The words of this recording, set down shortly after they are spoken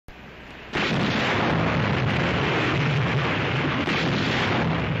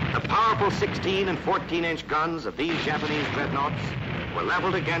powerful 16 and 14-inch guns of these Japanese dreadnoughts were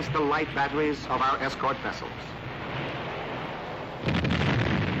leveled against the light batteries of our escort vessels.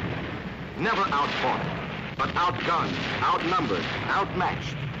 Never outfought, but outgunned, outnumbered,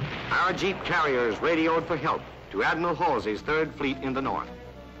 outmatched, our jeep carriers radioed for help to Admiral Halsey's Third Fleet in the north.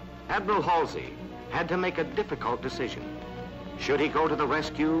 Admiral Halsey had to make a difficult decision. Should he go to the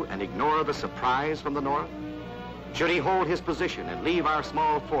rescue and ignore the surprise from the north? Should he hold his position and leave our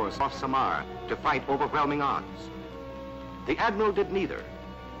small force off Samar to fight overwhelming odds? The Admiral did neither.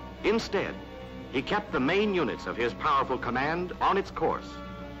 Instead, he kept the main units of his powerful command on its course,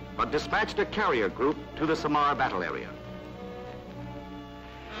 but dispatched a carrier group to the Samar battle area.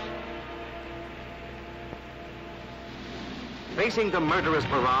 Facing the murderous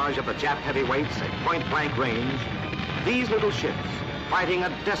barrage of the Jap heavyweights at point-blank range, these little ships, fighting a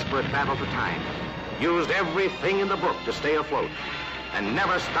desperate battle for time, used everything in the book to stay afloat and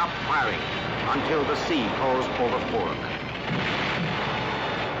never stopped firing until the sea closed over 4 of them.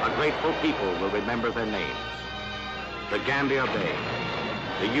 A grateful people will remember their names: the Gambia Bay,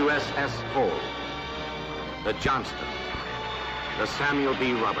 the USS Cole, the Johnston, the Samuel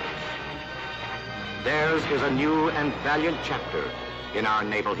B. Roberts. Theirs is a new and valiant chapter in our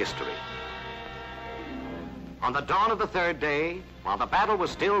naval history. On the dawn of the third day, while the battle was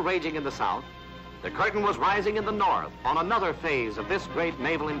still raging in the south, the curtain was rising in the north on another phase of this great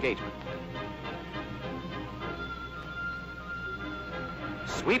naval engagement.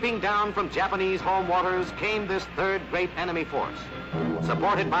 Sweeping down from Japanese home waters came this third great enemy force,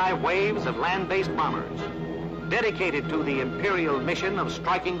 supported by waves of land-based bombers, dedicated to the imperial mission of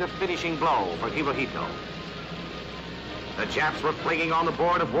striking the finishing blow for Hirohito. The Japs were flinging on the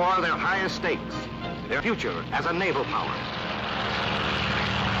board of war their highest stakes, their future as a naval power.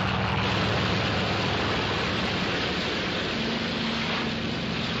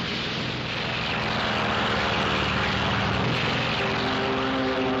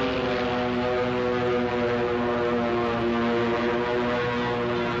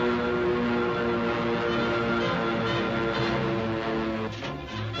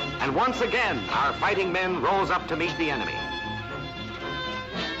 And once again, our fighting men rose up to meet the enemy.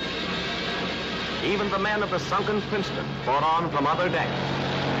 Even the men of the sunken Princeton fought on from other decks.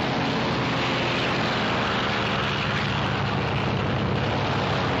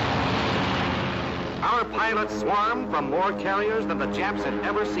 Our pilots swarmed from more carriers than the Japs had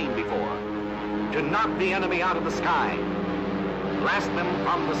ever seen before, to knock the enemy out of the sky, blast them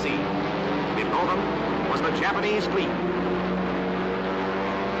from the sea. Below them was the Japanese fleet.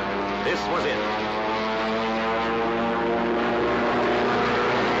 This was it.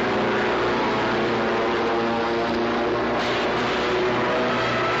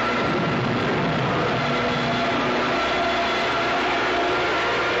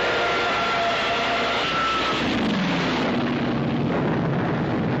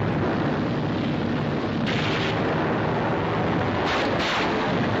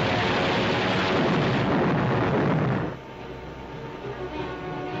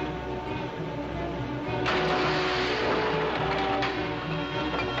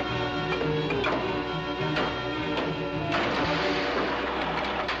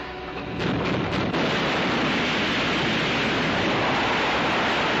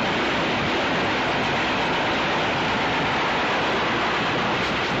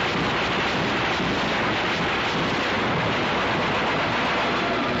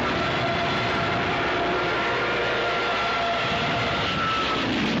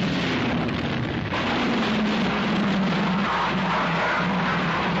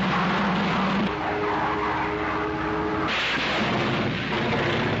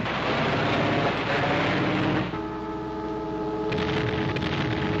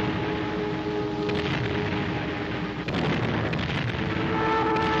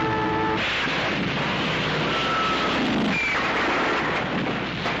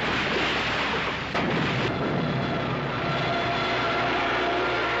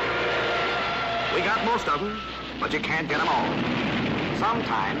 We got most of them, but you can't get them all.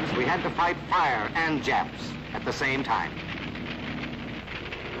 Sometimes we had to fight fire and Japs at the same time.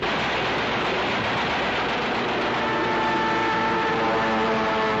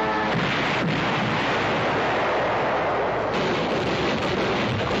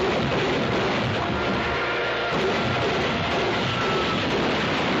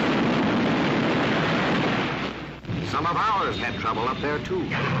 Some of ours had trouble up there, too.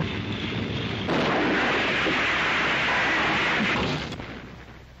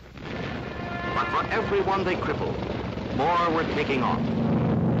 But for every one they crippled, more were taking off.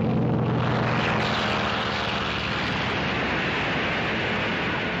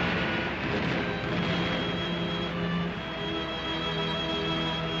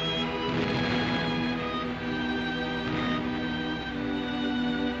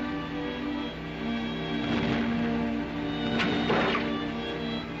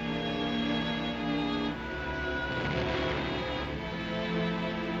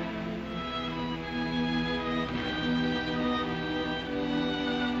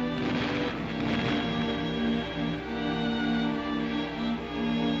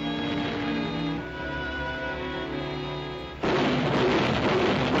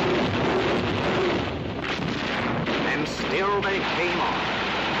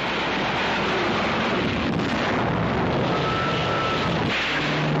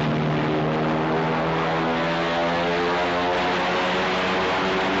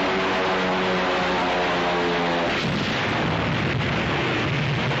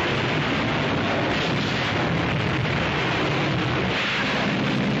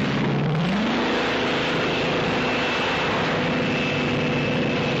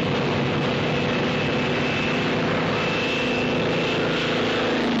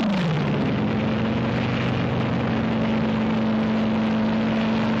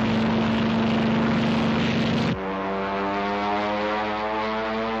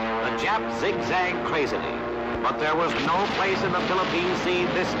 zigzagged crazily. But there was no place in the Philippine Sea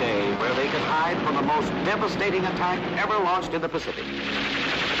this day where they could hide from the most devastating attack ever launched in the Pacific.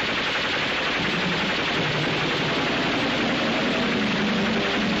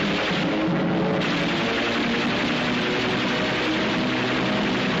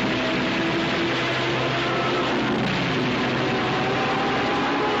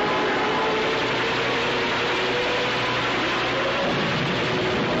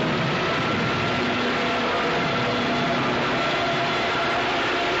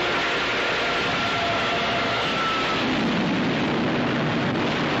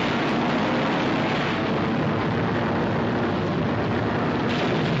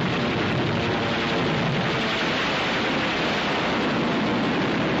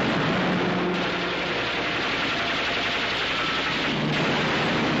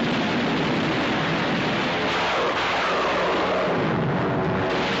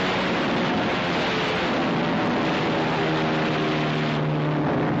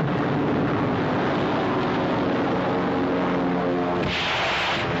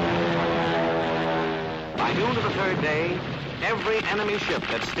 Day, every enemy ship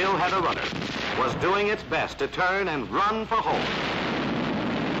that still had a rudder was doing its best to turn and run for home.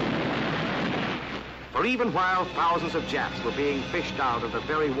 For even while thousands of Japs were being fished out of the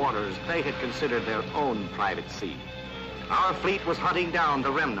very waters they had considered their own private sea, our fleet was hunting down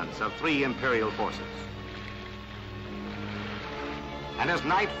the remnants of 3 Imperial forces. And as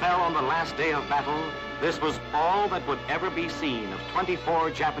night fell on the last day of battle, this was all that would ever be seen of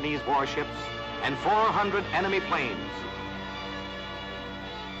 24 Japanese warships and 400 enemy planes.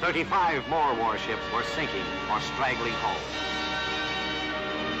 35 more warships were sinking or straggling home.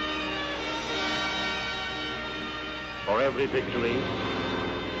 For every victory,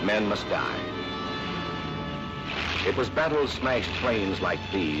 men must die. It was battle-smashed planes like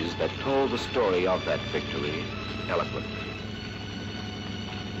these that told the story of that victory eloquently.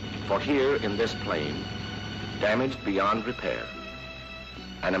 For here in this plane, damaged beyond repair,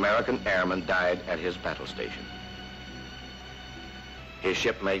 an American airman died at his battle station. His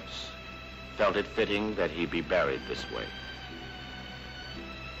shipmates felt it fitting that he be buried this way.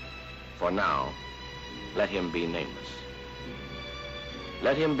 For now, let him be nameless.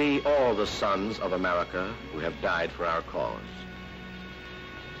 Let him be all the sons of America who have died for our cause.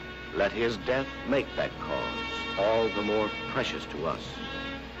 Let his death make that cause all the more precious to us,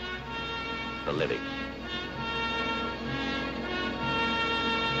 the living.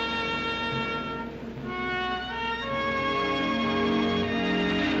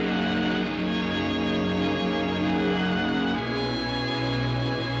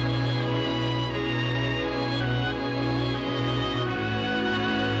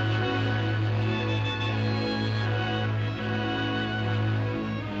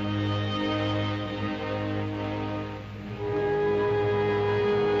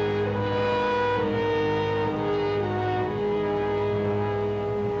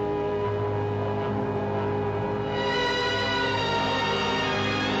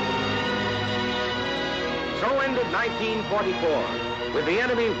 So ended 1944, with the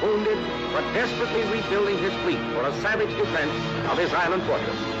enemy wounded but desperately rebuilding his fleet for a savage defense of his island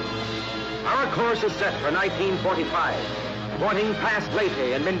fortress. Our course is set for 1945, pointing past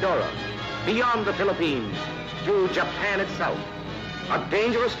Leyte and Mindoro, beyond the Philippines, to Japan itself, a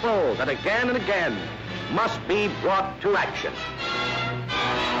dangerous foe that again and again must be brought to action.